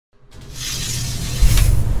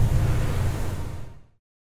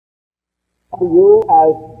offer you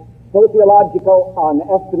as sociological an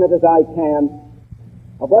estimate as I can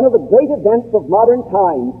of one of the great events of modern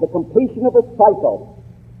times, the completion of a cycle,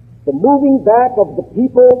 the moving back of the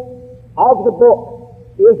people of the book,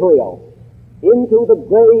 Israel, into the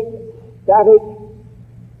great static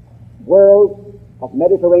world of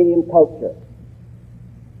Mediterranean culture.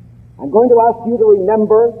 I'm going to ask you to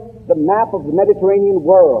remember the map of the Mediterranean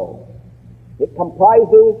world. It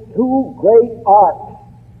comprises two great arcs,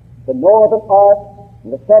 the northern arc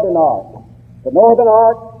and the southern arc. The northern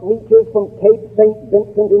arc reaches from Cape St.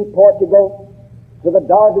 Vincent in Portugal to the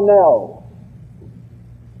Dardanelles.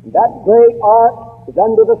 And that great arc is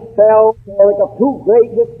under the spell of two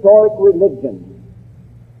great historic religions.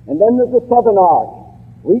 And then there's the southern arc,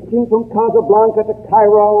 reaching from Casablanca to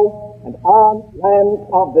Cairo and on lands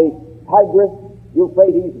of the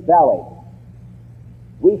Tigris-Euphrates Valley.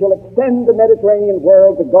 We shall extend the Mediterranean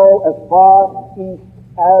world to go as far east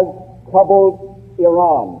as troubled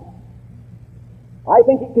Iran. I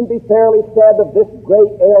think it can be fairly said of this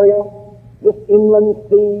great area, this inland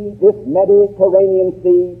sea, this Mediterranean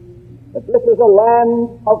sea, that this is a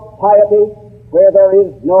land of piety where there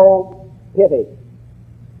is no pity.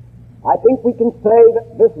 I think we can say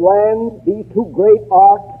that this land, these two great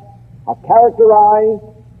arcs, are characterized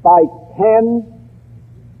by 10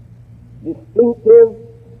 distinctive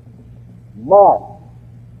marks.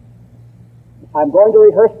 I'm going to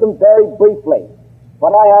rehearse them very briefly.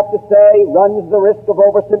 What I have to say runs the risk of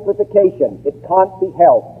oversimplification. It can't be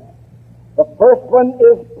helped. The first one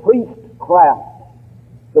is priestcraft,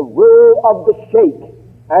 the rule of the sheikh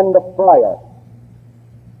and the friar.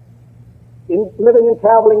 In living and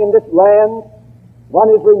traveling in this land, one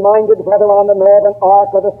is reminded, whether on the northern arc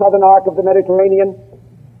or the southern arc of the Mediterranean,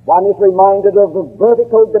 one is reminded of the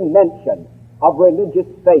vertical dimension of religious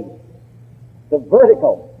faith. The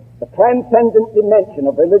vertical, the transcendent dimension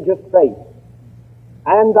of religious faith,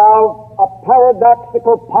 and of a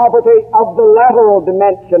paradoxical poverty of the lateral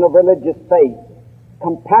dimension of religious faith,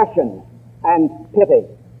 compassion and pity.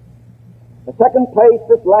 The second place,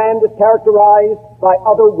 this land is characterized by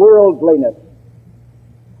otherworldliness,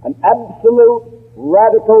 an absolute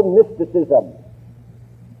radical mysticism.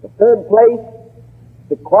 The third place,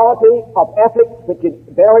 the quality of ethics which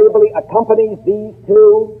invariably accompanies these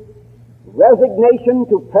two, resignation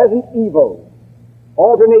to present evils,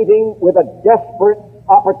 alternating with a desperate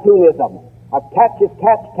opportunism, a catch as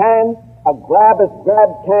catch can, a grab as grab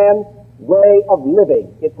can way of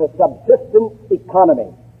living. It's a subsistence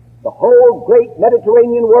economy. The whole great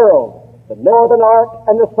Mediterranean world, the northern arc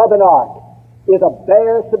and the southern arc, is a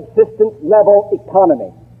bare subsistence level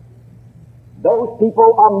economy. Those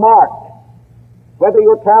people are marked. Whether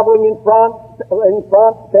you're traveling in France,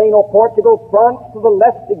 Spain, or Portugal, France to the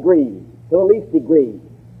least degree,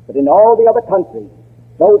 but in all the other countries,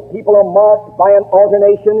 those people are marked by an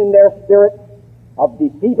alternation in their spirit of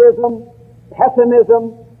defeatism,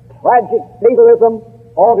 pessimism, tragic fatalism,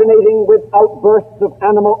 alternating with outbursts of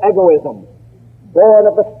animal egoism, born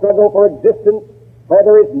of the struggle for existence, where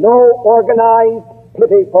there is no organized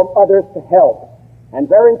pity from others to help, and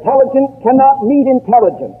where intelligence cannot meet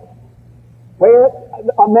intelligence, where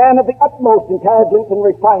a man of the utmost intelligence and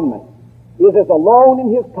refinement is as alone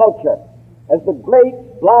in his culture as the great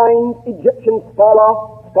blind Egyptian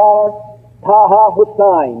scholar Taha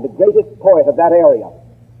Hussein, the greatest poet of that area.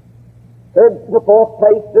 Third to the fourth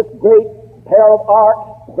place, this great pair of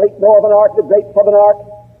arcs, the great northern arc, the great southern arc,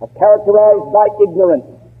 are characterized by ignorance.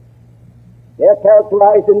 They're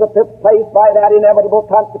characterized in the fifth place by that inevitable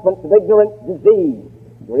consequence of ignorance, disease.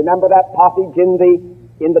 You remember that passage in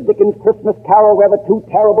the Dickens Christmas Carol where the two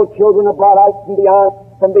terrible children are brought out from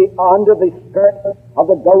under the skirt of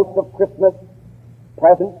the ghost of Christmas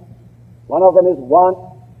present. One of them is want,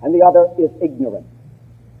 and the other is ignorance.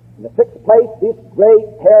 In the sixth place, this great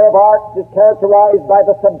pair of arcs is characterized by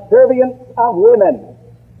the subservience of women,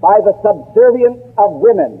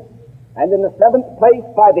 and in the seventh place,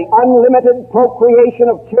 by the unlimited procreation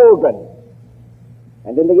of children,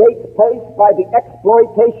 and in the eighth place, by the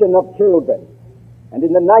exploitation of children, and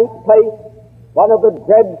in the ninth place, one of the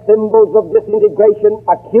dread symbols of disintegration,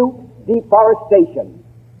 acute deforestation,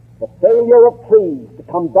 the failure of trees to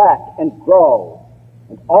come back and grow,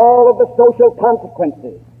 and all of the social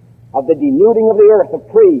consequences of the denuding of the earth of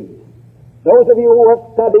trees. Those of you who have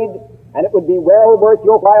studied, and it would be well worth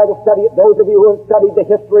your while to study it, those of you who have studied the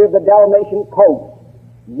history of the Dalmatian coast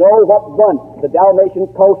know what once the Dalmatian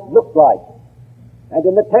coast looked like. And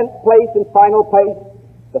in the 10th place and final place,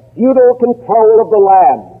 the feudal control of the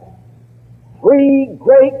land. 3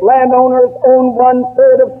 great landowners own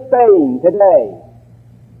 1/3 of Spain today.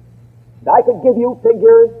 And I could give you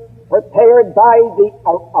figures prepared by the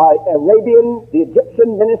the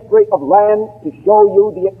Egyptian Ministry of Land to show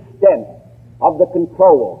you the extent of the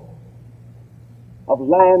control of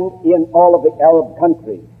land in all of the Arab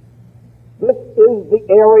countries. This is the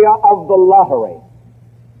area of the lottery.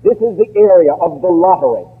 This is the area of the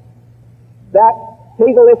lottery. That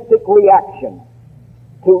fatalistic reaction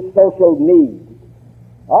to social needs.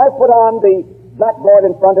 I put on the blackboard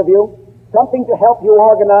in front of you something to help you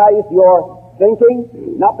organize your thinking.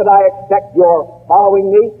 Not that I expect you're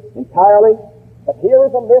following me entirely, but here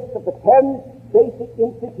is a list of the 10 basic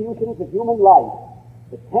institutions of human life,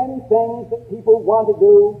 the 10 things that people want to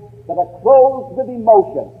do that are clothed with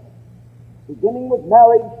emotion, beginning with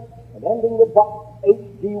marriage and ending with what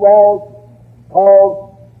H.G. Wells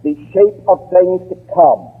called the shape of things to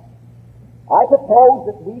come. I propose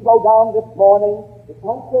that we go down this morning the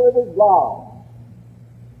answer of Islam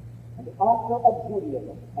and the answer of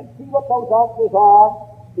Judaism and see what those answers are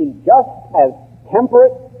in just as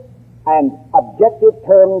temperate and objective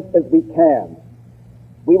terms as we can.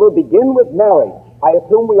 We will begin with marriage. I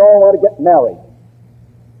assume we all want to get married.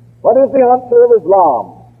 What is the answer of Islam?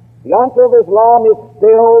 The answer of Islam is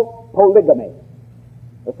still polygamy,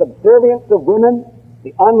 the subservience of women,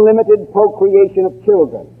 the unlimited procreation of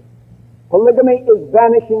children. Polygamy is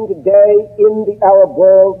vanishing today in the Arab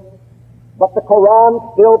world, but the Quran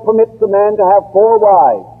still permits a man to have 4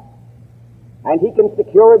 wives, and he can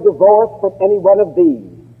secure a divorce from any one of these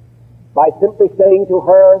by simply saying to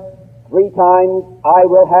her 3 times, I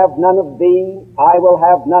will have none of thee, I will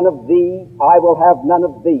have none of thee, I will have none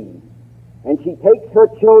of thee. And she takes her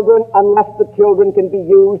children, unless the children can be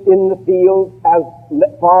used in the fields as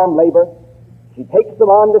farm labor. She takes them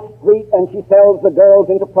on the street and she sells the girls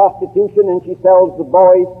into prostitution and she sells the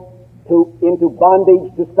boys into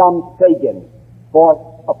bondage to some Sagan for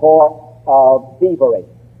thievery.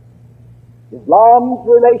 Islam's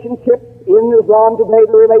relationship, in Islam today,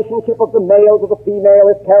 the relationship of the male to the female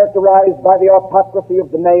is characterized by the autocracy of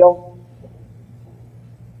the male.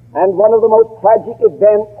 And one of the most tragic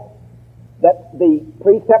events that the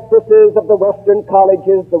preceptresses of the Western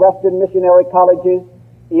colleges, the Western missionary colleges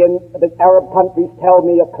in the Arab countries tell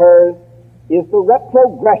me occurs, is the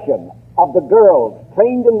retrogression of the girls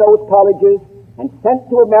trained in those colleges and sent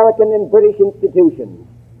to American and British institutions.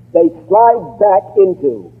 They slide back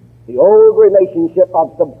into the old relationship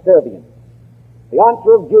of subservience. The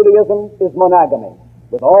answer of Judaism is monogamy,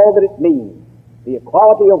 with all that it means, the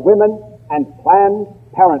equality of women and planned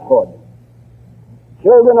parenthood.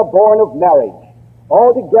 Children are born of marriage,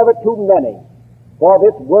 altogether too many for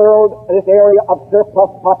this world, this area of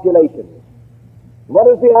surplus population. What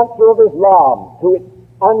is the answer of Islam to its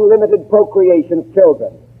unlimited procreation of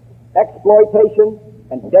children? Exploitation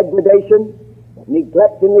and degradation,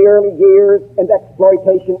 neglect in the early years, and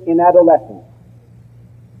exploitation in adolescence.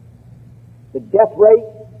 The death rate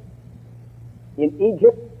in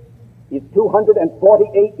Egypt is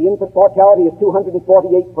 248. The infant mortality is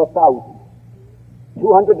 248 per thousand.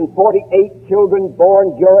 248 children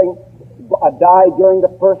born died during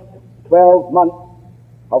the first 12 months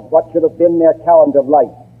of what should have been their calendar of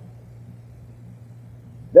life.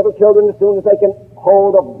 Little children, as soon as they can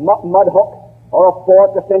hold a mud hook or a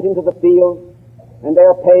fork, are sent into the field, and they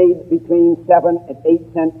are paid between 7 and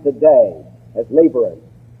 8 cents a day as laborers.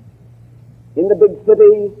 In the big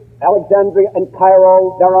cities, Alexandria and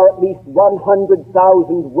Cairo, there are at least 100,000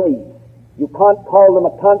 waifs. You can't call them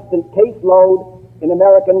a constant caseload in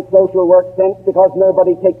American social work sense because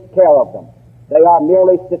nobody takes care of them. They are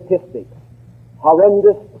merely statistics.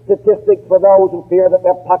 Horrendous statistics for those who fear that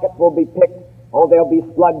their pockets will be picked or they'll be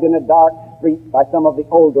slugged in a dark street by some of the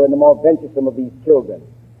older and the more venturesome of these children.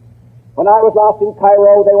 When I was last in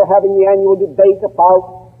Cairo, they were having the annual debate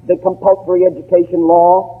about the compulsory education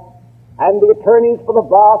law, and the attorneys for the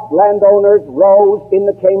vast landowners rose in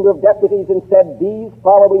the Chamber of Deputies and said these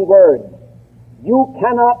following words: you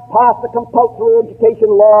cannot pass a compulsory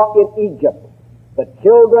education law in Egypt. The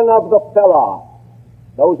children of the fellah,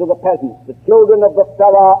 those are the peasants, the children of the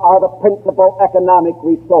fellah are the principal economic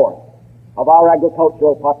resource of our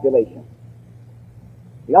agricultural population.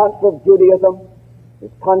 The answer of Judaism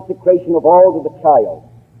is consecration of all to the child.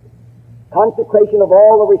 Consecration of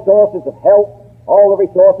all the resources of health, all the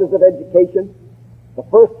resources of education. The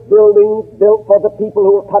first buildings built for the people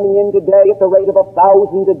who are coming in today at the rate of 1,000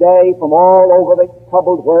 a day from all over the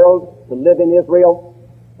troubled world to live in Israel.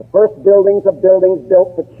 The first buildings are buildings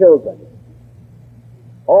built for children.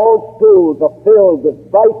 All schools are filled with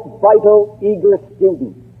vital, eager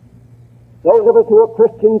students. Those of us who are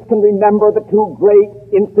Christians can remember the 2 great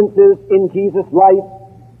instances in Jesus' life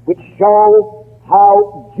which show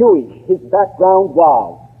how Jewish his background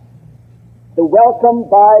was. the welcome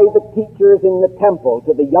by the teachers in the temple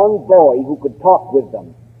to the young boy who could talk with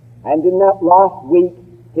them, and in that last week,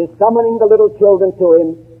 his summoning the little children to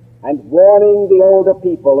him and warning the older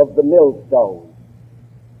people of the millstone.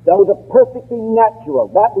 So the perfectly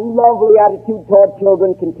natural, that lovely attitude toward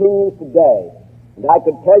children continues today, and I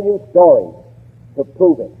could tell you stories to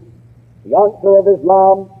prove it. The answer of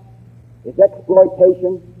Islam is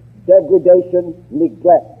exploitation, degradation,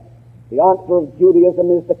 neglect. The answer of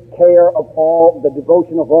Judaism is the care of all, the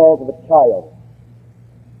devotion of all to the child.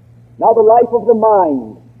 Now the life of the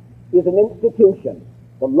mind is an institution.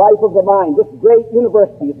 The life of the mind, this great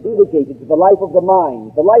university is dedicated to the life of the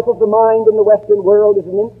mind. The life of the mind in the Western world is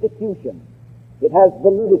an institution. It has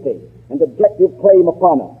validity and objective claim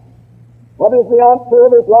upon us. What is the answer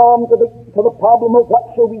of Islam to the problem of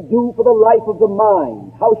what shall we do for the life of the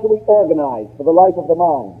mind? How shall we organize for the life of the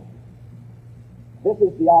mind? This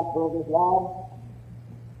is the answer of Islam.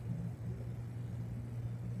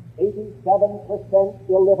 87%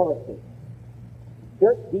 illiteracy.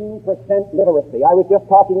 13% literacy. I was just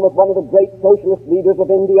talking with one of the great socialist leaders of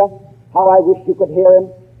India. How I wish you could hear him.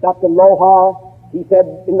 Dr. Lohar. He said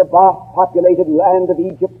in the vast populated land of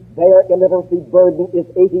Egypt, their illiteracy burden is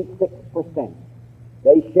 86%.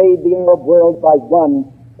 They shade the Arab world by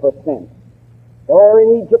 1%. There are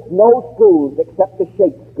in Egypt no schools except the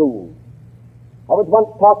Sheikh schools. I was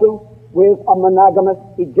once talking with a monogamous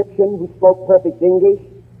Egyptian who spoke perfect English.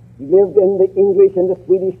 He lived in the English and the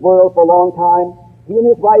Swedish world for a long time. He and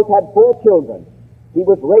his wife had 4 children. He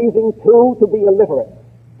was raising 2 to be illiterate,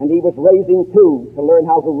 and he was raising 2 to learn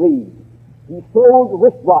how to read. He sold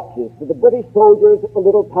wristwatches to the British soldiers at the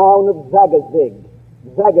little town of Zagazig.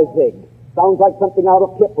 Zagazig sounds like something out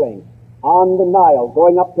of Kipling, on the Nile,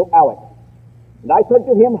 going up to Alex. And I said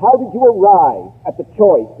to him, how did you arrive at the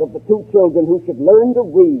choice of the 2 children who should learn to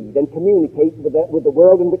read and communicate with the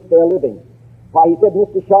world in which they're living? Why, he said,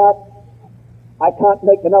 Mr. Sharp, I can't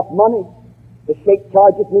make enough money. The Sheikh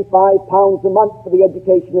charges me £5 a month for the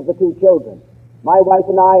education of the 2 children. My wife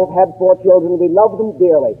and I have had 4 children. We love them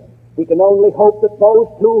dearly. We can only hope that those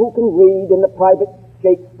 2 who can read in the private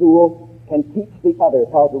Sheikh school can teach the others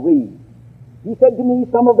how to read. He said to me,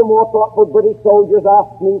 some of the more thoughtful British soldiers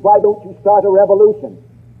asked me, why don't you start a revolution?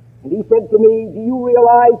 And he said to me, do you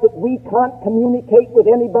realize that we can't communicate with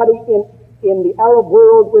anybody in the Arab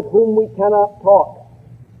world with whom we cannot talk?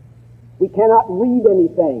 We cannot read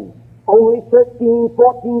anything. Only 13,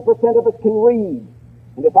 14% of us can read.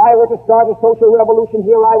 And if I were to start a social revolution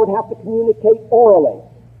here, I would have to communicate orally.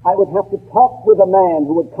 I would have to talk with a man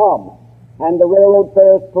who would come, and the railroad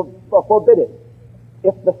fares forbid it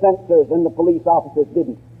if the censors and the police officers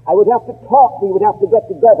didn't. I would have to talk. We would have to get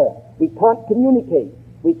together. We can't communicate.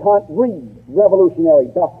 We can't read revolutionary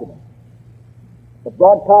documents. The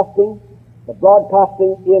broadcasting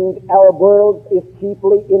in the Arab world is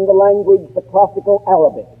chiefly in the language, the classical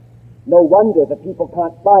Arabic. No wonder that people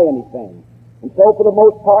can't buy anything. And so, for the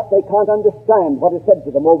most part, they can't understand what is said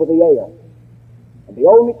to them over the air. And the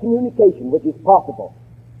only communication which is possible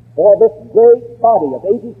for this great body of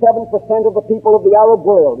 87% of the people of the Arab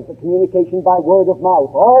world is a communication by word of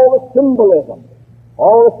mouth. All the symbolism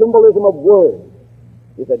of words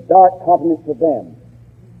is a dark continent to them.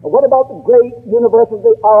 But what about the great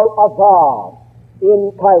University Al-Azhar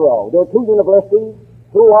in Cairo? There are 2 universities,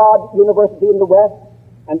 Fuad University in the west,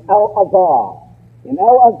 and Al-Azhar. In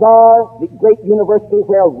Al-Azhar, the great university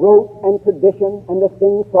where rote and tradition and the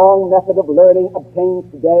sing-song method of learning obtains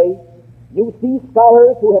today, you see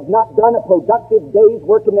scholars who have not done a productive day's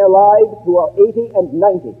work in their lives who are 80 and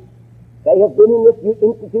 90. They have been in this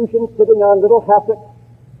institution sitting on little hassocks,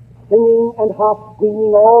 singing and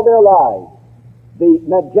half-screaming all their lives the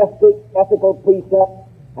majestic ethical precepts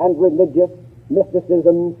and religious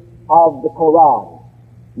mysticisms of the Quran,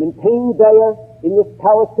 maintained there in this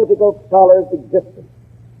parasitical scholar's existence.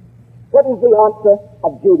 What is the answer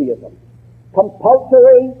of Judaism?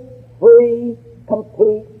 Compulsory, free,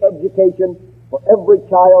 complete education for every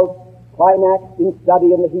child, climaxed in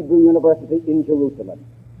study in the Hebrew University in Jerusalem.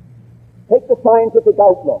 Take the scientific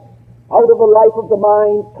outlook. Out of the life of the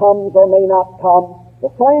mind comes or may not come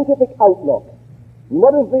the scientific outlook. And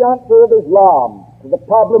what is the answer of Islam to the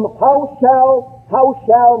problem, how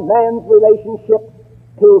shall man's relationship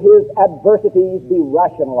to his adversities be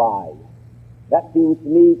rationalized? That seems to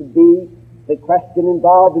me to be the question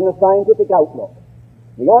involved in the scientific outlook.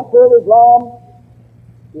 The answer of Islam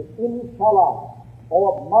is inshallah or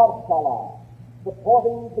marshallah,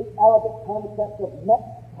 supporting the Arabic concept of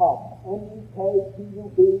mektub,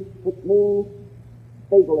 M-E-K-T-U-B, which means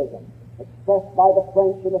fatalism, expressed by the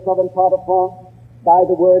French in the southern part of France by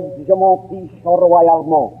the word je m'en fiche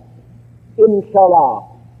royalement.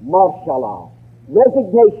 Inshallah, Mashallah.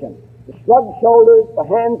 Resignation. The shrugged shoulders, the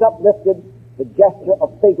hands uplifted, the gesture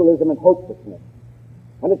of fatalism and hopelessness.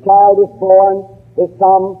 When a child is born with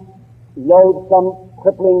some loathsome,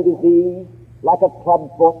 crippling disease, like a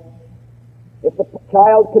clubfoot, if the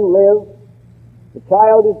child can live, the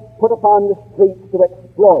child is put upon the streets to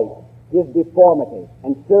exploit his deformity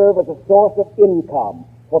and serve as a source of income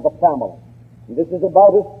for the family. And this is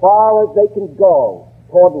about as far as they can go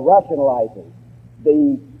toward rationalizing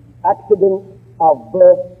the accidents of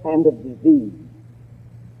birth and of disease.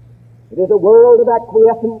 It is a world of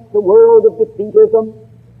acquiescence, a world of defeatism.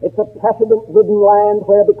 It's a precedent-ridden land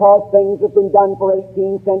where, because things have been done for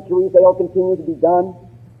 18 centuries, they'll continue to be done.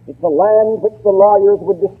 It's a land which the lawyers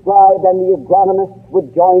would describe and the agronomists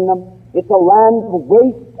would join them. It's a land of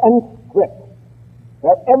waste and scrip,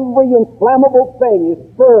 where every inflammable thing is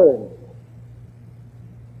burned.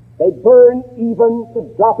 They burn even the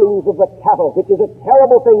droppings of the cattle, which is a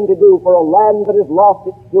terrible thing to do for a land that has lost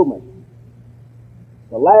its humus.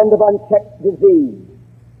 The land of unchecked disease.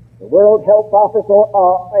 The World Health Office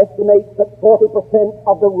estimates that 40%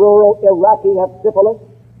 of the rural Iraqi have syphilis,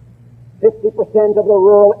 50% of the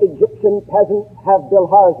rural Egyptian peasants have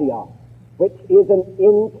bilharzia, which is an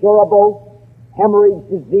incurable hemorrhage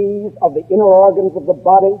disease of the inner organs of the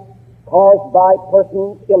body, caused by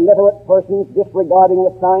persons, illiterate persons, disregarding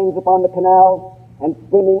the signs upon the canal and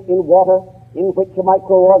swimming in water in which a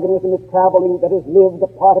microorganism is traveling that has lived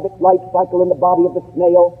a part of its life cycle in the body of the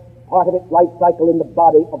snail, part of its life cycle in the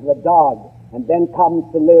body of the dog, and then comes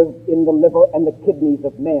to live in the liver and the kidneys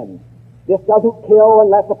of men. This doesn't kill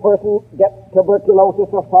unless a person gets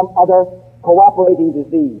tuberculosis or some other cooperating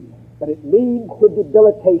disease, but it leads to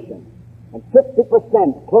debilitation. And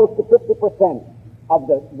 50%, close to 50%, of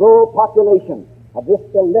the rural population of this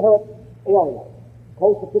illiterate area,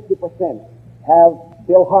 close to 50%, have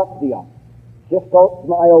bilharzia,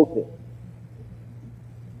 schistosomiosis.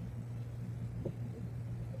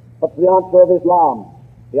 What's the answer of Islam?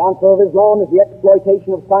 The answer of Islam is the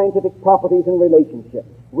exploitation of scientific properties and relationships.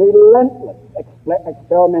 Relentless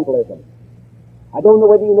experimentalism. I don't know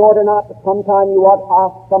whether you know it or not, but sometime you ought to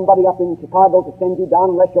ask somebody up in Chicago to send you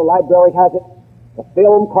down, unless your library has it, a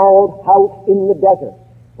film called House in the Desert,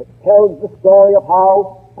 which tells the story of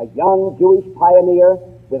how a young Jewish pioneer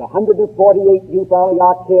with 148 youth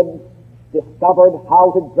aliyah kids discovered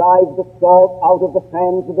how to drive the salt out of the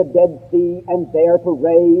sands of the Dead Sea and there to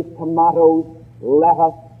raise tomatoes,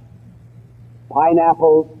 lettuce,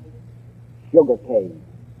 pineapples, sugarcane.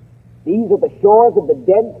 These are the shores of the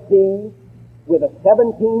Dead Sea with a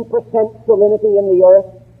 17% salinity in the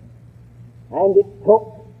earth, and it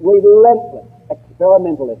took relentless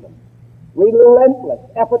experimentalism, relentless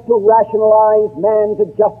effort to rationalize man's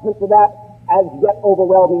adjustment to that as yet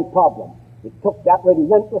overwhelming problem. It took that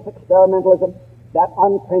relentless experimentalism, that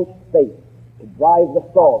unquenched faith, to drive the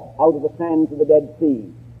salt out of the sands of the Dead Sea.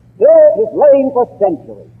 There it has lain for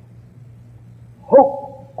centuries.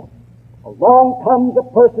 Hope. Along comes a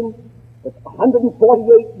person with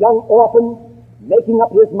 148 young orphans, making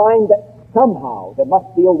up his mind that somehow there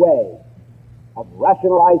must be a way of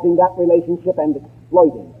rationalizing that relationship and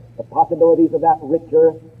exploiting the possibilities of that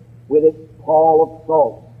richer with its pall of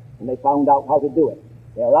salt. And they found out how to do it.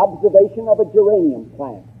 Their observation of a geranium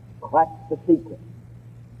plant cracked the secret.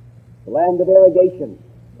 The land of irrigation,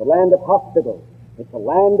 the land of hospitals, it's a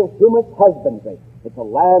land of humus husbandry, it's a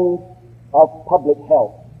land of public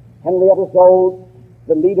health. Henrietta Zold,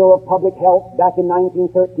 the leader of public health back in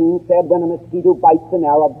 1913, said, when a mosquito bites an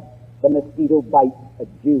Arab, the mosquito bites a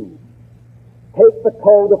Jew. Take the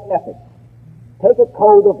code of ethics. Take a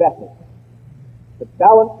code of ethics that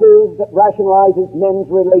balances, that rationalizes men's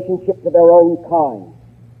relationship to their own kind.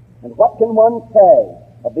 And what can one say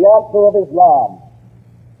of the answer of Islam?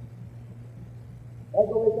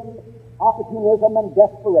 Egoism, opportunism, and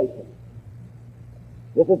desperation.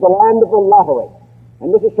 This is the land of the lottery.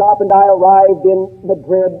 And Mrs. Sharp and I arrived in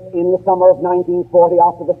Madrid in the summer of 1940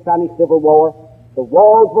 after the Spanish Civil War. The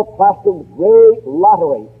walls were plastered with great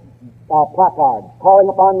lottery placards calling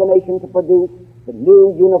upon the nation to produce the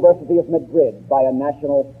new University of Madrid by a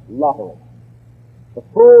national lottery. The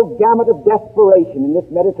full gamut of desperation in this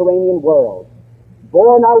Mediterranean world,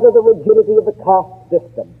 born out of the rigidity of the caste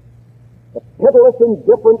system, the pitiless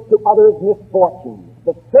indifference to others' misfortunes,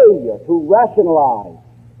 the failure to rationalize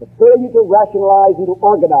and to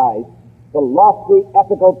organize the lofty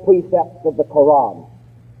ethical precepts of the Quran.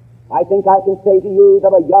 I think I can say to you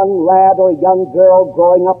that a young lad or a young girl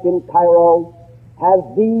growing up in Cairo has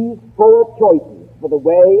these four choices for the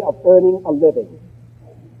way of earning a living: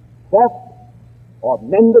 theft, or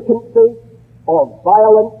mendicancy, or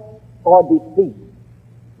violence, or deceit.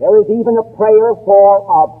 There is even a prayer for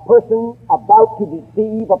a person about to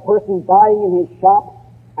deceive a person buying in his shop,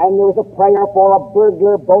 and there is a prayer for a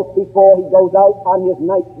burglar both before he goes out on his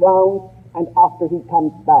night's round and after he comes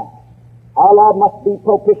back. Allah must be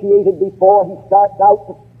propitiated before he starts out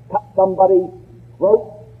to cut somebody's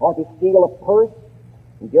throat or to steal a purse.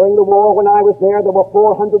 And during the war, when I was there were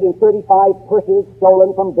 435 purses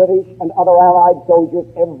stolen from British and other Allied soldiers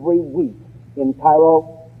every week in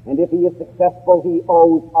Cairo. And if he is successful, he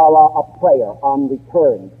owes Allah a prayer on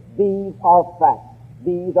return. These are facts.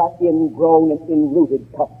 These are ingrown and enrooted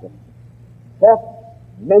customs. Theft,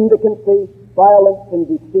 mendicancy, violence, and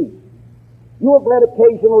deceit. You have read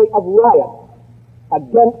occasionally of riots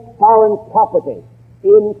against foreign property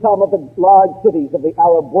in some of the large cities of the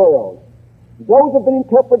Arab world. Those have been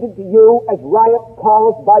interpreted to you as riots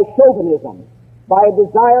caused by chauvinism, by a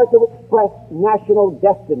desire to express national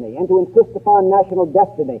destiny and to insist upon national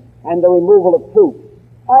destiny and the removal of troops.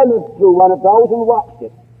 I lived through one of those and watched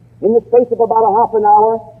it. In the space of about a half an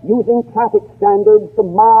hour, using traffic standards, the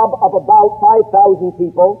mob of about 5,000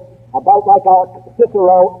 people, about like our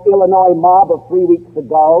Cicero, Illinois mob of 3 weeks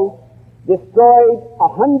ago, destroyed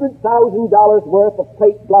 $100,000 worth of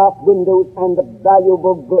plate glass windows and the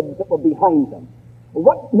valuable goods that were behind them.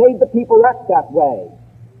 What made the people act that way?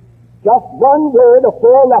 Just one word of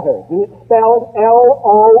 4 letters, and it's spelled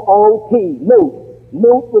L-O-O-T, loot.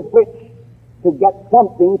 Loot with which to get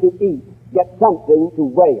something to eat, get something to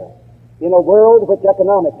wear, in a world which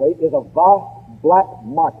economically is a vast black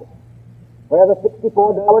market, where the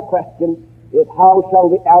 $64 question is how shall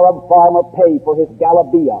the Arab farmer pay for his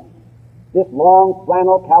galabia, this long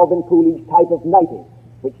flannel Calvin Coolidge type of nightie,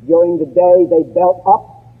 which during the day they belt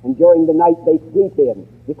up and during the night they sleep in,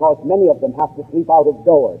 because many of them have to sleep out of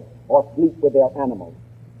doors or sleep with their animals.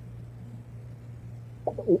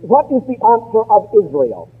 What is the answer of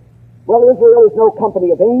Israel? Well, Israel is no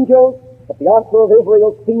company of angels, but the answer of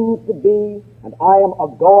Israel seems to be, and I am a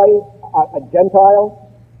Goy, a Gentile,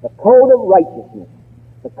 the code of righteousness,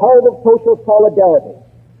 the code of social solidarity,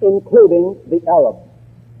 including the Arabs,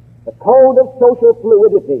 the code of social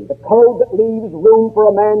fluidity, the code that leaves room for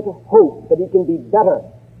a man to hope that he can be better,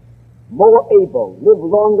 more able, live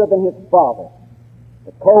longer than his father,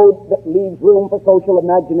 the code that leaves room for social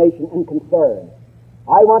imagination and concern.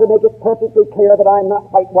 I want to make it perfectly clear that I'm not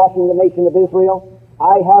whitewashing the nation of Israel.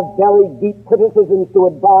 I have very deep criticisms to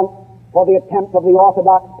advance for the attempt of the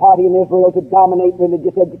Orthodox Party in Israel to dominate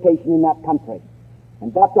religious education in that country.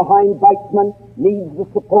 And Dr. Chaim Weizmann needs the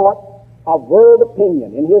support of world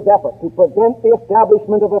opinion in his effort to prevent the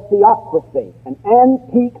establishment of a theocracy, an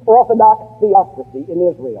antique Orthodox theocracy in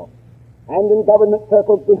Israel. And in government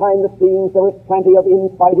circles behind the scenes there is plenty of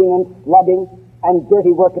infighting and slugging and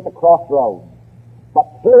dirty work at the crossroads. But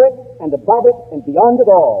through it and above it and beyond it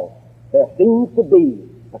all, there seems to be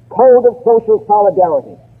the code of social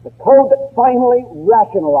solidarity, the code that finally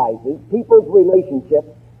rationalizes people's relationships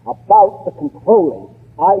about the controlling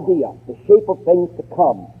idea, the shape of things to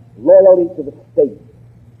come, loyalty to the state.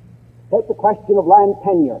 Take the question of land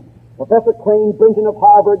tenure. Professor Crane Brinton of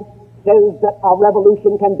Harvard says that a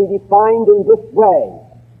revolution can be defined in this way: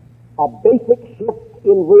 a basic shift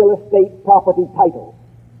in real estate property titles.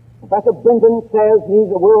 Professor Brinton says he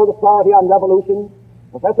needs a world authority on revolution.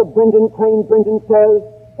 Professor Crane Brinton says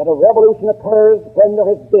that a revolution occurs when there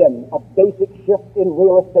has been a basic shift in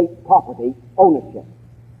real estate property ownership.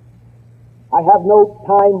 I have no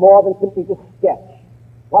time more than simply to sketch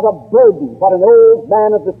what a burden, what an old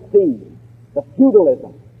man of the sea, the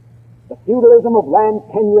feudalism of land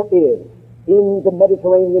tenure is in the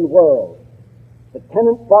Mediterranean world. The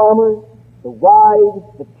tenant farmers, the wives,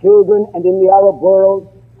 the children, and in the Arab world,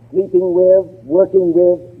 sleeping with, working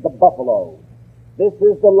with the buffaloes. This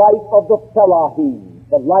is the life of the fellaheen,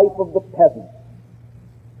 the life of the peasant.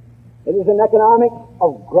 It is an economics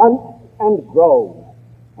of grunt and groan,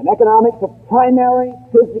 an economics of primary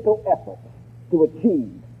physical effort to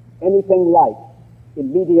achieve anything like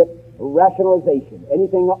immediate rationalization,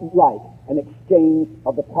 anything like an exchange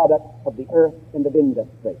of the products of the earth and of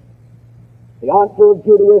industry. The answer of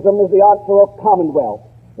Judaism is the answer of commonwealth.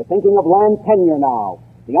 We're thinking of land tenure now.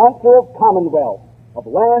 The answer of commonwealth, of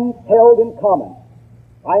land held in common.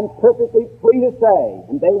 I'm perfectly free to say,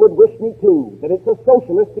 and they would wish me to, that it's a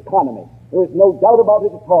socialist economy. There is no doubt about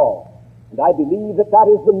it at all. And I believe that that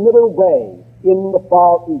is the middle way in the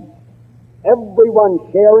Far East. Everyone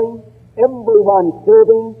sharing, everyone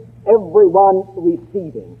serving, everyone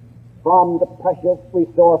receiving from the precious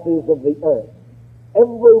resources of the earth.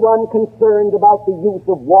 Everyone concerned about the use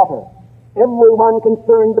of water. Everyone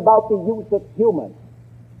concerned about the use of humans.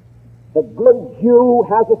 The good Jew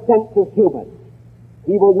has a sense of humor.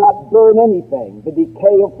 He will not burn anything, the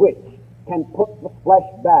decay of which can put the flesh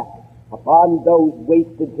back upon those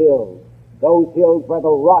wasted hills, those hills where the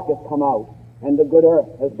rock has come out and the good earth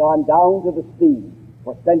has gone down to the sea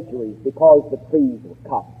for centuries because the trees were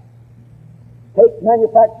cut. Take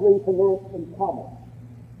manufacturing, finance, and commerce.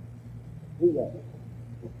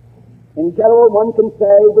 In general, one can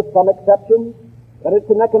say, with some exceptions, that it's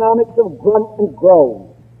an economics of grunt and groan,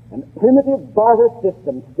 and primitive barter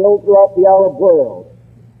system still throughout the Arab world.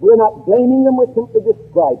 We're not blaming them, we're simply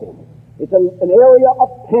describing. It's an area of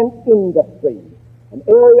tent industry, an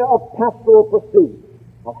area of pastoral pursuit,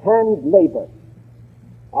 of hand labor.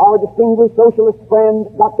 Our distinguished socialist friend,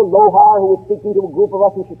 Dr. Lohar, who was speaking to a group of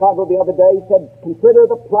us in Chicago the other day, said, consider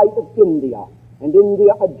the plight of India, and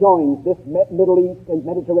India adjoins this Middle East and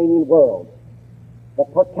Mediterranean world. The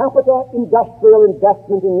per capita industrial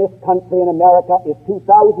investment in this country, in America, is $2,000.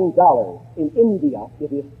 In India, it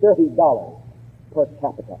is $30 per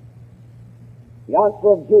capita. The answer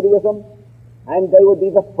of Judaism, and they would be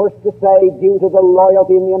the first to say, due to the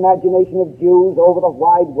loyalty and the imagination of Jews over the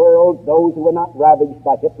wide world, those who were not ravaged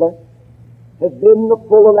by Hitler, has been the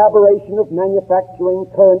full elaboration of manufacturing,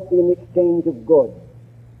 currency, and the exchange of goods.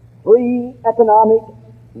 Free economic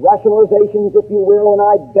rationalizations, if you will, and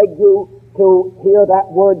I beg you to hear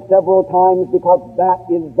that word several times, because that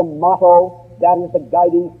is the motto, that is the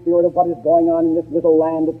guiding spirit of what is going on in this little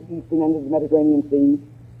land at the eastern end of the Mediterranean Sea.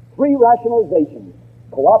 Free rationalizations,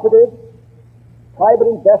 cooperative, private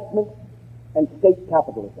investment, and state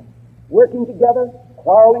capitalism. Working together,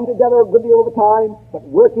 quarreling together a good deal of the time, but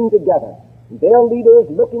working together. Their leaders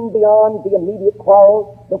looking beyond the immediate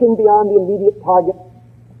quarrels, looking beyond the immediate target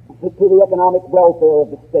to the economic welfare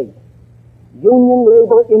of the state. Union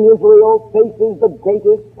labor in Israel faces the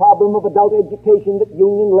greatest problem of adult education that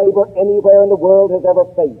union labor anywhere in the world has ever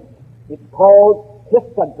faced. It's called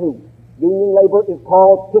histadrut. Union labor is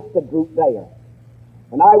called histadrut there.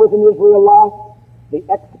 When I was in Israel last, the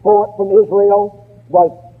export from Israel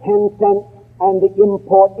was 10 cents and the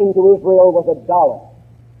import into Israel was $1.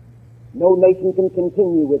 No nation can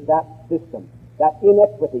continue with that system, that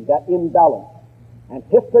inequity, that imbalance. And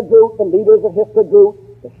histadrut, the leaders of histadrut,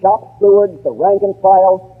 the shop stewards, the rank and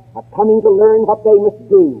file, are coming to learn what they must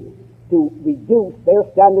do to reduce their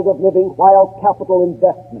standard of living while capital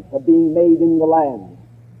investments are being made in the land.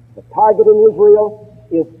 The target in Israel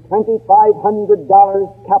is $2,500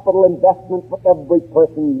 capital investment for every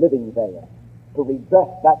person living there to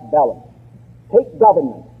redress that balance. Take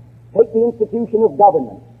government, take the institution of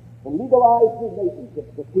government, and legalize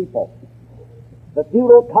relationships with people. The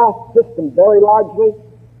feudal caste system, very largely,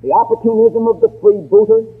 the opportunism of the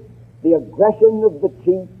freebooter, the aggression of the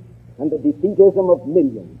chief, and the defeatism of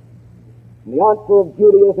millions. And the answer of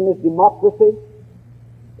Judaism is democracy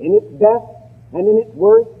in its best and in its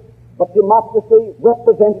worst, but democracy,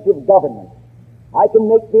 representative government. I can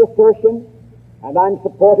make the assertion, and I'm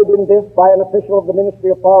supported in this by an official of the Ministry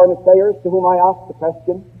of Foreign Affairs to whom I asked the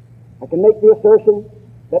question, I can make the assertion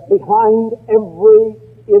that behind every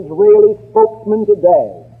Israeli spokesman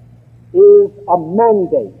today is a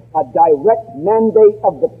mandate, a direct mandate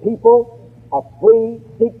of the people, a free,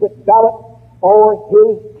 secret ballot, or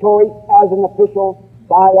his choice as an official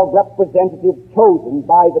by a representative chosen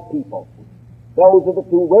by the people. Those are the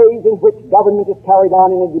two ways in which government is carried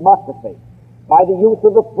on in a democracy. By the use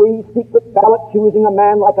of a free, secret ballot, choosing a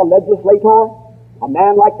man like a legislator, a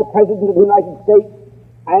man like the President of the United States,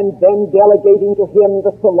 and then delegating to him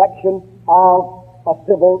the selection of a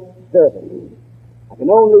civil servant. I can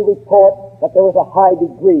only report that there is a high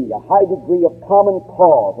degree of common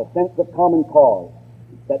cause, a sense of common cause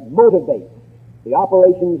that motivates the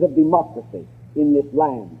operations of democracy in this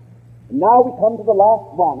land. And now we come to the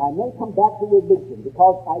last one. I may come back to religion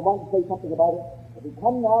because I want to say something about it, but we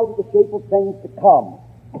come now to the shape of things to come.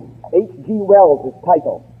 H.G. Wells'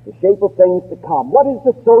 title, The Shape of Things to Come. What is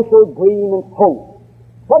the social dream and hope?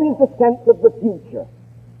 What is the sense of the future?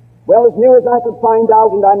 Well, as near as I could find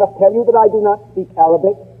out, and I must tell you that I do not speak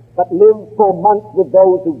Arabic, but live for months with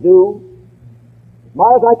those who do, as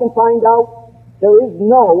far as I can find out, there is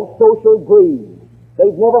no social dream.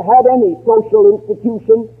 They've never had any social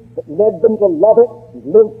institution that led them to love it, and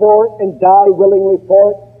live for it, and die willingly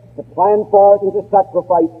for it, to plan for it, and to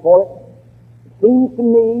sacrifice for it. It seems to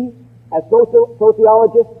me, as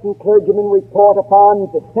sociologists and clergymen report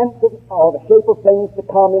upon the sense of, or the shape of things to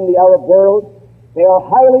come in the Arab world, they are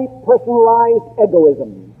highly personalized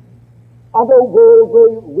egoisms,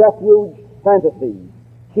 otherworldly refuge fantasies,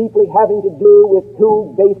 chiefly having to do with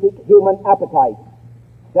two basic human appetites,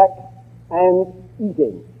 sex and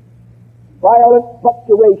eating. Violent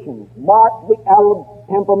fluctuations mark the Arab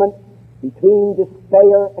temperament between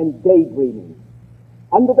despair and daydreaming.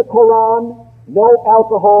 Under the Quran, no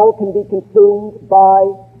alcohol can be consumed by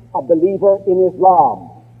a believer in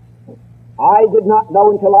Islam. I did not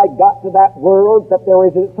know until I got to that world that there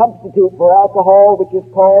is a substitute for alcohol which is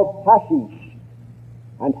called hashish.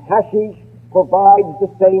 And hashish provides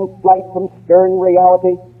the same flight from stern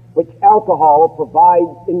reality which alcohol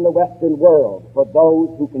provides in the Western world for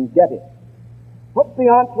those who can get it. What's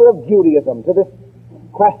the answer of Judaism to this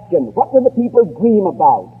question? What do the people dream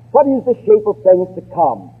about? What is the shape of things to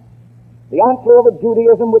come? The answer of a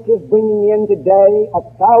Judaism which is bringing in today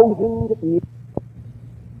 1,000 years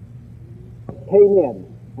came in,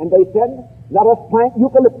 and they said, let us plant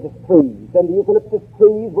eucalyptus trees, and the eucalyptus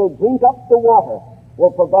trees will drink up the water,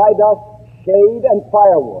 will provide us shade and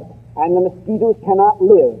firewood, and the mosquitoes cannot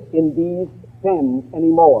live in these stems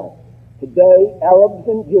anymore. Today, Arabs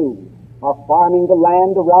and Jews are farming the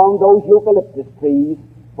land around those eucalyptus trees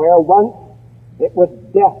where once it was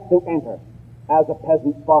death to enter as a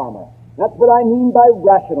peasant farmer. That's what I mean by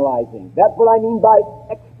rationalizing. That's what I mean by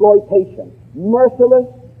exploitation. Merciless,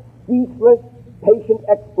 ceaseless, patient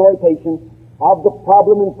exploitation of the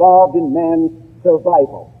problem involved in man's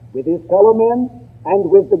survival with his fellow men and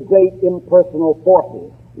with the great impersonal forces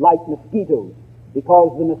like mosquitoes, because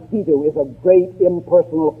the mosquito is a great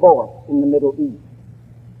impersonal force in the Middle East.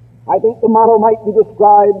 I think the motto might be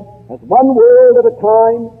described as one world at a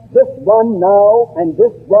time, this one now, and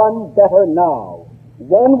this one better now.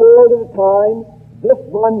 One world at a time, this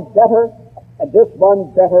one better, and this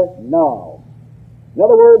one better now. In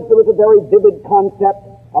other words, there is a very vivid concept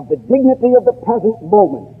of the dignity of the present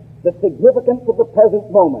moment, the significance of the present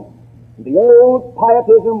moment. The old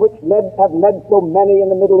pietism which have led so many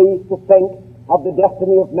in the Middle East to think of the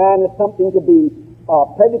destiny of man as something to be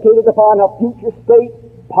predicated upon a future state,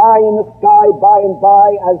 pie in the sky by and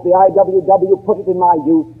by, as the IWW put it in my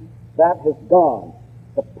youth, that has gone.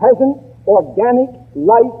 The present organic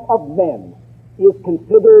life of men is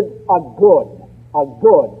considered a good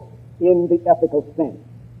in the ethical sense.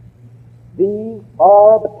 These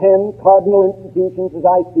are the 10 cardinal institutions as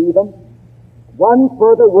I see them. One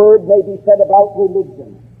further word may be said about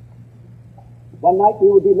religion. One night we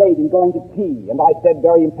would be late in going to tea, and I said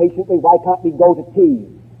very impatiently, why can't we go to tea?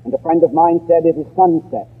 And a friend of mine said, it is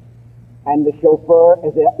sunset, and the chauffeur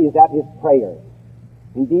is at his prayers.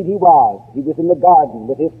 Indeed he was. He was in the garden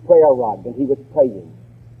with his prayer rug, and he was praying.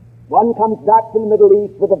 One comes back from the Middle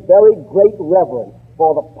East with a very great reverence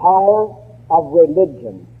for the power of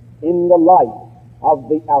religion in the life of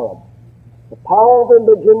the Arabs. The power of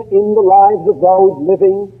religion in the lives of those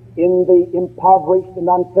living in the impoverished and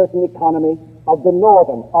uncertain economy of the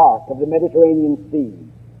northern arc of the Mediterranean Sea.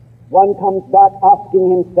 One comes back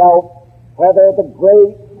asking himself whether the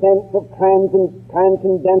great sense of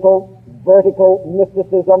transcendental, vertical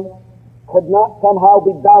mysticism could not somehow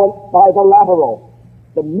be balanced by the lateral,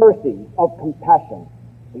 the mercies of compassion,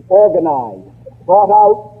 the organized,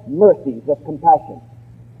 thought-out mercies of compassion.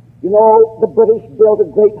 You know, the British built a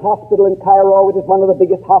great hospital in Cairo. It is one of the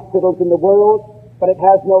biggest hospitals in the world, but it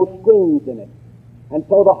has no screens in it. And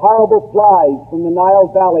so the horrible flies from the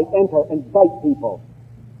Nile Valley enter and bite people.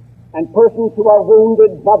 And persons who are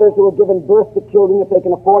wounded, mothers who have given birth to children, if they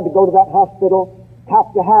can afford to go to that hospital,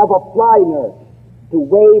 have to have a fly nurse to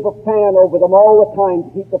wave a fan over them all the time to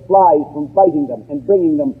keep the flies from biting them and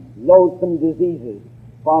bringing them loathsome diseases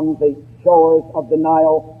from the shores of the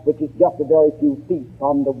Nile, which is just a very few feet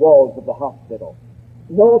from the walls of the hospital.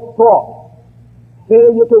 No thought,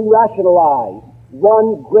 failure to rationalize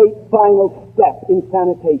one great final step in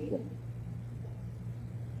sanitation.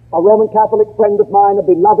 A Roman Catholic friend of mine, a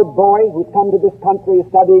beloved boy who's come to this country, is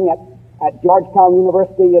studying at Georgetown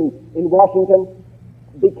University in Washington,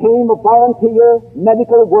 became a volunteer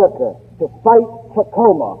medical worker to fight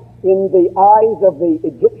trachoma in the eyes of the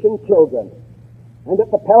Egyptian children. And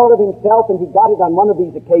at the peril of himself, and he got it on one of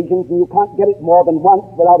these occasions, and you can't get it more than once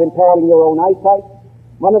without imperiling your own eyesight,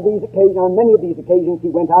 on many of these occasions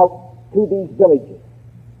he went out to these villages.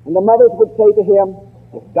 And the mothers would say to him,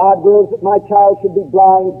 if God wills that my child should be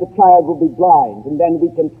blind, the child will be blind, and then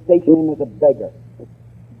we can station him as a beggar.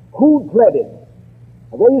 Who dreaded,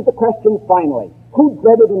 I raise the question finally, who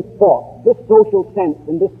dreaded and fought this social sense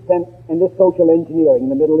and this social engineering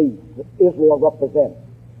in the Middle East that Israel represents?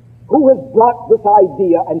 Who has blocked this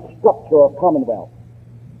idea and structure of commonwealth?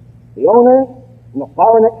 The owners and the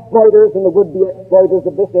foreign exploiters and the would-be exploiters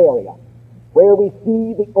of this area, where we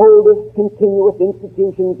see the oldest continuous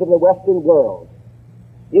institutions of the Western world.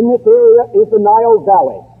 In this area is the Nile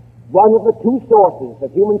Valley, one of the two sources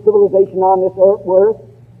of human civilization on this earth,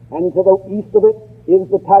 and to the east of it is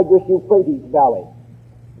the Tigris-Euphrates Valley,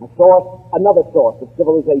 another source of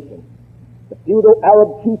civilization. The feudal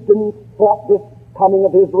Arab chieftains fought this coming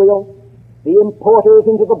of Israel. The importers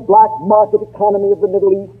into the black market economy of the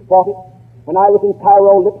Middle East fought it. When I was in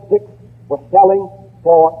Cairo, lipsticks were selling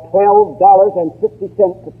for $12.50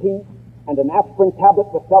 apiece, and an aspirin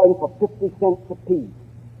tablet was selling for 50 cents apiece.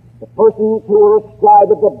 The persons who were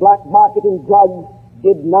astride of the black market in drugs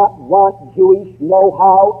did not want Jewish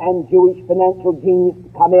know-how and Jewish financial genius to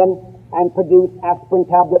come in and produce aspirin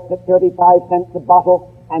tablets at 35 cents a bottle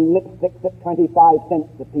and lipsticks at 25 cents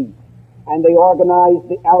apiece. And they organized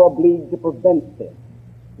the Arab League to prevent this.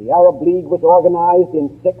 The Arab League was organized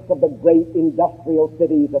in 6 of the great industrial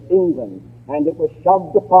cities of England, and it was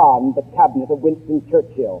shoved upon the cabinet of Winston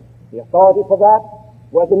Churchill. The authority for that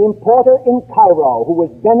was an importer in Cairo who was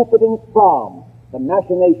benefiting from the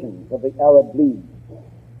machinations of the Arab League.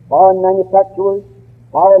 Foreign manufacturers,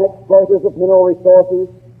 foreign exploiters of mineral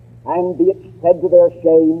resources, and be it said to their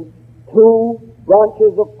shame, 2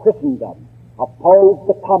 branches of Christendom opposed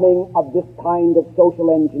the coming of this kind of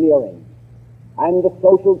social engineering. And the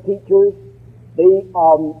social teachers, the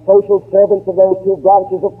social servants of those 2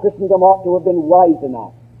 branches of Christendom ought to have been wise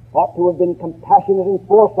enough, ought to have been compassionate and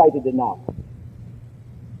foresighted enough,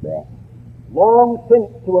 long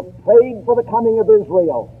since to have prayed for the coming of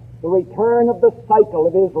Israel, the return of the cycle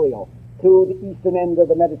of Israel to the eastern end of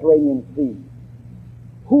the Mediterranean Sea.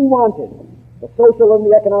 Who wanted the social and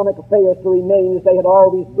the economic affairs to remain as they had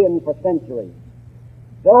always been for centuries?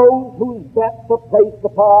 Those whose bets are placed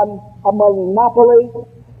upon a monopoly,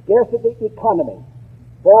 scarcity economy.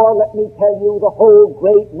 For, let me tell you, the whole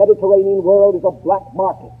great Mediterranean world is a black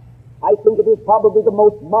market. I think it is probably the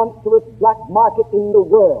most monstrous black market in the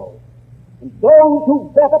world. And those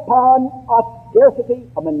who bet upon a scarcity,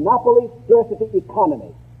 a monopoly scarcity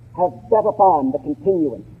economy, have bet upon the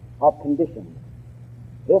continuance of conditions.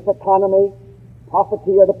 This economy,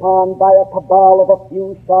 profiteered upon by a cabal of a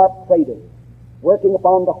few sharp traders, working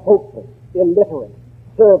upon the hopeless, illiterate,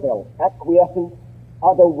 servile, acquiescent,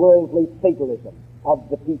 otherworldly fatalism of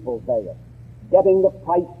the people there, getting the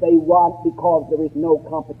price they want because there is no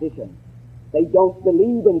competition. They don't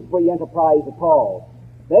believe in free enterprise at all.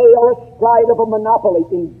 They are astride of a monopoly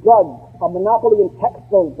in drugs, a monopoly in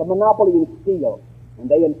textiles, a monopoly in steel, and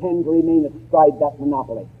they intend to remain astride that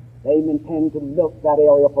monopoly. They intend to milk that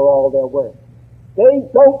area for all their worth. They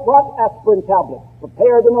don't want aspirin tablets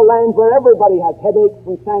prepared in a land where everybody has headaches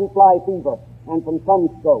from sandfly fever and from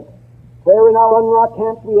sunstroke, where in our UNRWA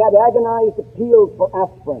camps we had agonized appeals for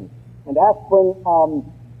aspirin, and aspirin,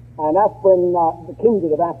 the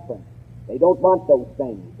kindred of aspirin. They don't want those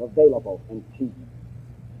things available and cheap.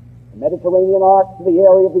 The Mediterranean arcs are the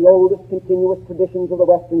area of the oldest continuous traditions of the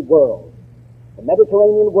Western world. The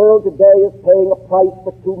Mediterranean world today is paying a price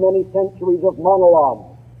for too many centuries of monologues,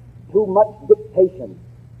 too much dictation.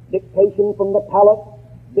 Dictation from the palace,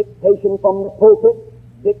 dictation from the pulpit,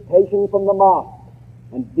 dictation from the mosque.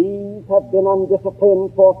 And these have been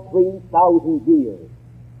undisciplined for 3,000 years.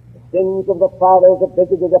 The sins of the fathers are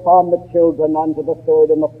visited upon the children unto the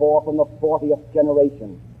 3rd and the 4th and the 40th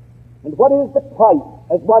generation. And what is the price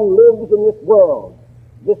as one lives in this world,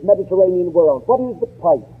 this Mediterranean world? What is the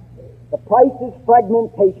price? The price is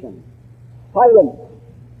fragmentation, silence,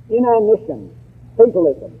 inanition,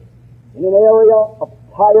 fatalism, in an area of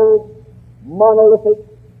tired, monolithic,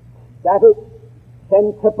 static,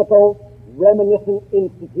 centripetal, reminiscent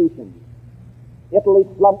institutions. Italy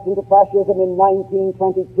slumped into fascism in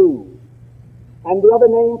 1922, and the other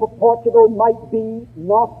name for Portugal might be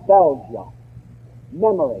nostalgia,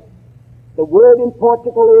 memory. The word in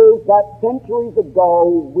Portugal is that centuries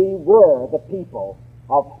ago we were the people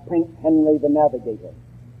of Prince Henry the Navigator.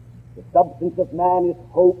 The substance of man is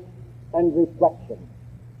hope and reflection.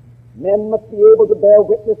 Men must be able to bear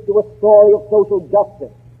witness to a story of social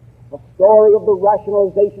justice, a story of the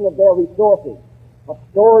rationalization of their resources, a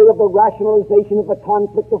story of the rationalization of the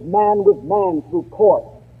conflict of man with man through court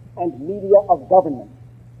and media of government.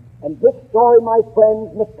 And this story, my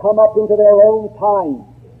friends, must come up into their own time.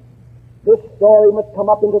 This story must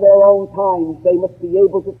come up into their own times. They must be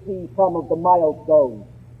able to see some of the milestones.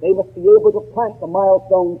 They must be able to plant the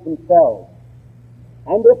milestones themselves.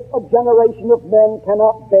 And if a generation of men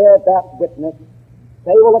cannot bear that witness,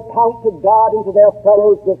 they will account to God and to their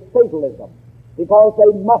fellows with fatalism, because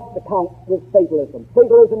they must account with fatalism.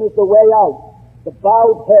 Fatalism is the way out. The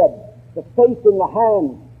bowed head, the face in the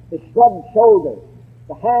hands, the shrugged shoulders,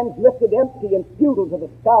 the hands lifted empty and futile to the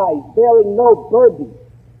skies, bearing no burden.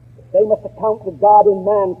 They must account to God and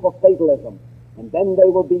man for fatalism, and then they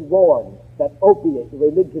will be warned that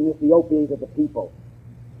religion is the opiate of the people.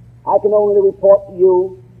 I can only report to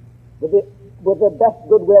you, with the best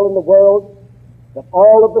goodwill in the world, that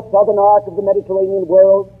all of the southern arc of the Mediterranean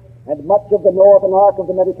world and much of the northern arc of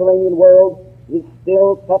the Mediterranean world is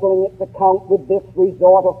still settling its account with this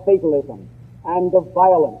resort of fatalism, and of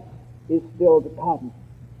violence is still to come.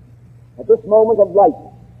 At this moment of light,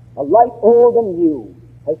 a light old and new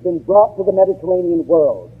has been brought to the Mediterranean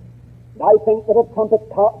world. And I think that a trumpet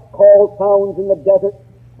call sounds in the desert,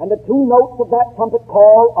 and the two notes of that trumpet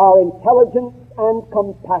call are intelligence and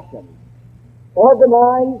compassion.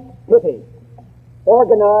 Organized pity,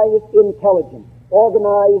 organized intelligence,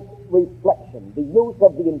 organized reflection, the use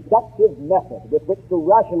of the inductive method with which to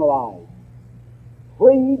rationalize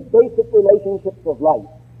three basic relationships of life: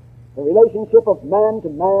 the relationship of man to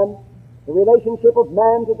man, the relationship of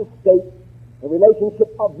man to the state, the relationship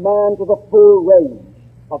of man to the full range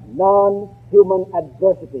of non-human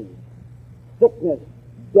adversities: sickness,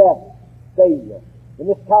 death, failure, the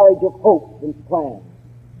miscarriage of hopes and plans.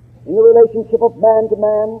 In the relationship of man to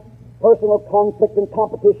man, personal conflict and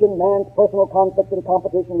competition, man's personal conflict and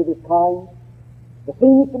competition with his kind, there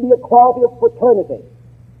seems to be a quality of fraternity.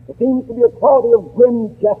 There seems to be a quality of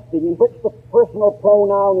grim jesting in which the personal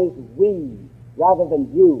pronoun is we rather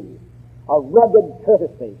than you, a rugged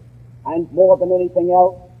courtesy, and more than anything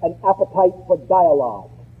else, an appetite for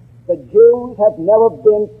dialogue. The Jews have never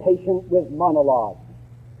been patient with monologues.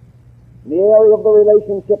 In the area of the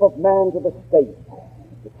relationship of man to the state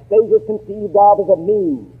is conceived of as a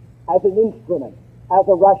means, as an instrument, as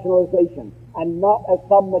a rationalization, and not as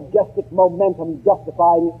some majestic momentum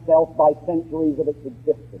justifying itself by centuries of its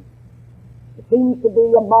existence. It seems to be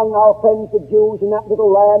among our friends the Jews in that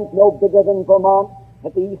little land no bigger than Vermont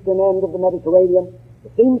at the eastern end of the Mediterranean,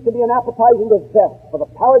 there seems to be an appetite and a zest for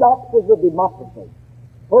the paradoxes of democracy.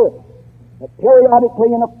 First, that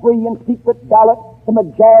periodically in a free and secret ballot, the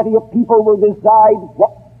majority of people will decide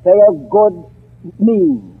what their good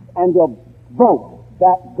means and will vote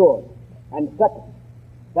that good. And second,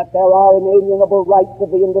 that there are inalienable rights of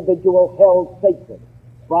the individual held sacred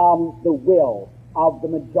from the will of the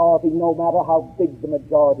majority, no matter how big the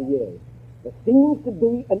majority is. There seems to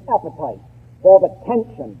be an appetite for the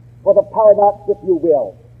tension, for the paradox, if you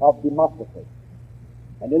will, of democracy.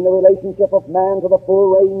 And in the relationship of man to the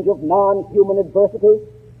full range of non-human adversity,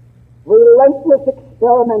 relentless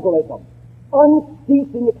experimentalism,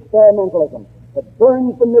 unceasing experimentalism that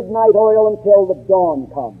burns the midnight oil until the dawn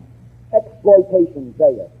comes. Exploitation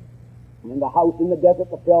there. And in the house in the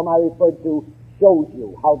desert, the film I referred to shows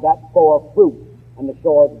you how that bore fruit on the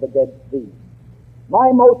shores of the Dead Sea.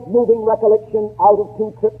 My most moving recollection out of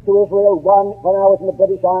two trips to Israel, one when I was in the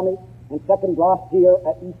British Army, and second last year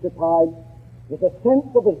at Eastertide, is a sense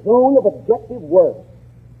of a zone of objective worth,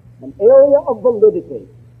 an area of validity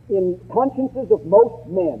in consciences of most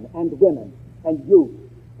men and women and youth,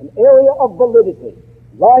 an area of validity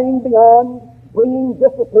lying beyond bringing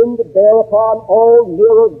discipline to bear upon all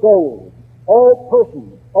nearer goals, all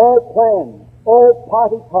persons, all plans, all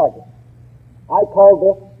party targets. I call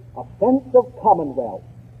this a sense of commonwealth.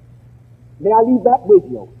 May I leave that with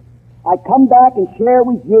you? I come back and share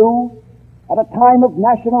with you at a time of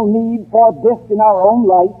national need for this in our own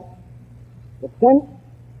life, the sense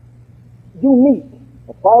unique,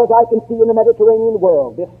 as far as I can see in the Mediterranean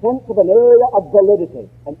world, this sense of an area of validity,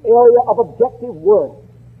 an area of objective worth,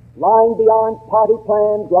 lying beyond party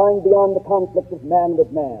plans, lying beyond the conflict of man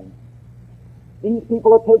with man. These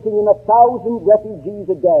people are taking in 1,000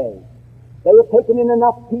 refugees a day. They have taken in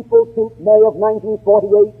enough people since May of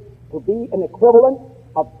 1948 to be an equivalent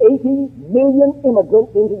of 80 million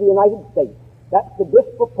immigrants into the United States. That's the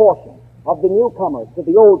disproportion of the newcomers to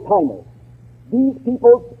the old-timers. These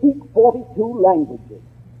people speak 42 languages.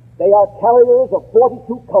 They are carriers of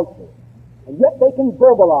 42 cultures. And yet they can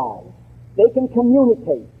verbalize. They can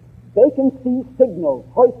communicate. They can see signals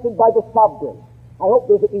hoisted by the sabras. I hope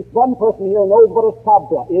there's at least one person here who knows what a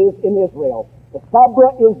sabra is in Israel. The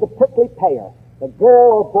sabra is the prickly pear, the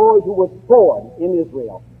girl or boy who was born in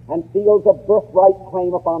Israel and feels a birthright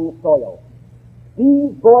claim upon the soil.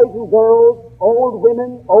 These boys and girls, old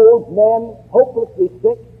women, old men, hopelessly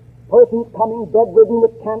sick, persons coming bedridden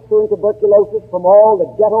with cancer and tuberculosis from all the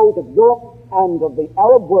ghettos of Europe and of the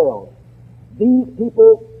Arab world, these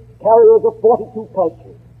people, carriers of 42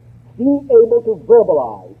 cultures, seem able to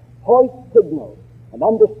verbalize, hoist signals, and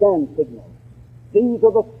understand signals. These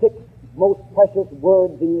are the 6 most precious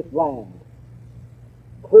words in this land: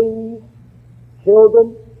 trees,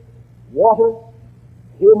 children, water,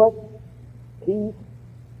 humus, peace,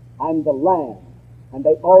 and the land. And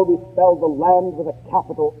they always spell the land with a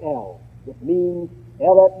capital L. It means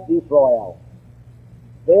Eretz Yisrael.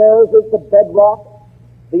 Theirs is the bedrock,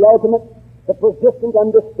 the ultimate, the persistent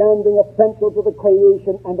understanding essential to the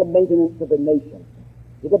creation and the maintenance of the nation.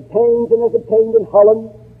 It obtains and is obtained in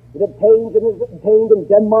Holland. It obtains and is obtained in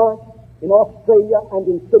Denmark, in Australia, and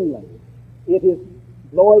in Finland. It is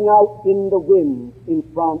blowing out in the wind in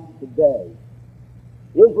France today.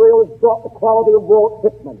 Israel has brought the quality of Walt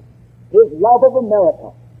Whitman, his love of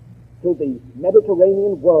America, to the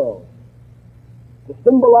Mediterranean world, to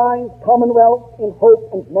symbolize commonwealth in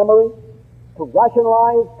hope and memory, to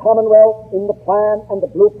rationalize commonwealth in the plan and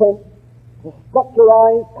the blueprint, to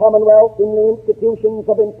structurize commonwealth in the institutions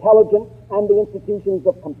of intelligence and the institutions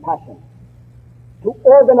of compassion, to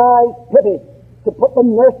organize pity, to put the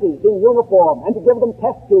nurses in uniform and to give them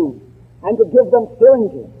test tubes and to give them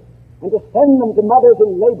syringes and to send them to mothers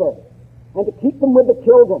in labor and to keep them with the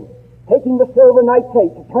children, taking the silver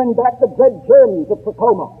nitrate to turn back the bred germs of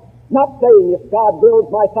trachoma, not saying, if God wills,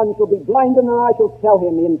 my son shall be blind and then I shall sell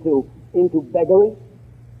him into beggary,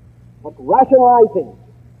 but rationalizing,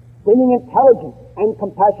 bringing intelligence and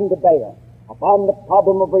compassion to bear upon the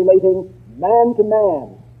problem of relating man to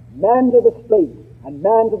man to the state, and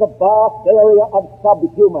man to the vast area of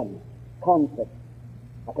subhuman conflict.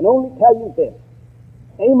 I can only tell you this: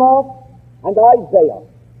 Amos and Isaiah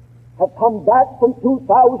have come back from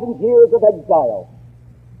 2,000 years of exile,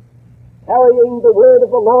 carrying the word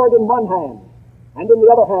of the Lord in one hand, and in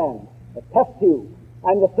the other hand the test tube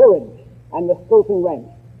and the syringe and the scoping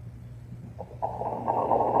wrench.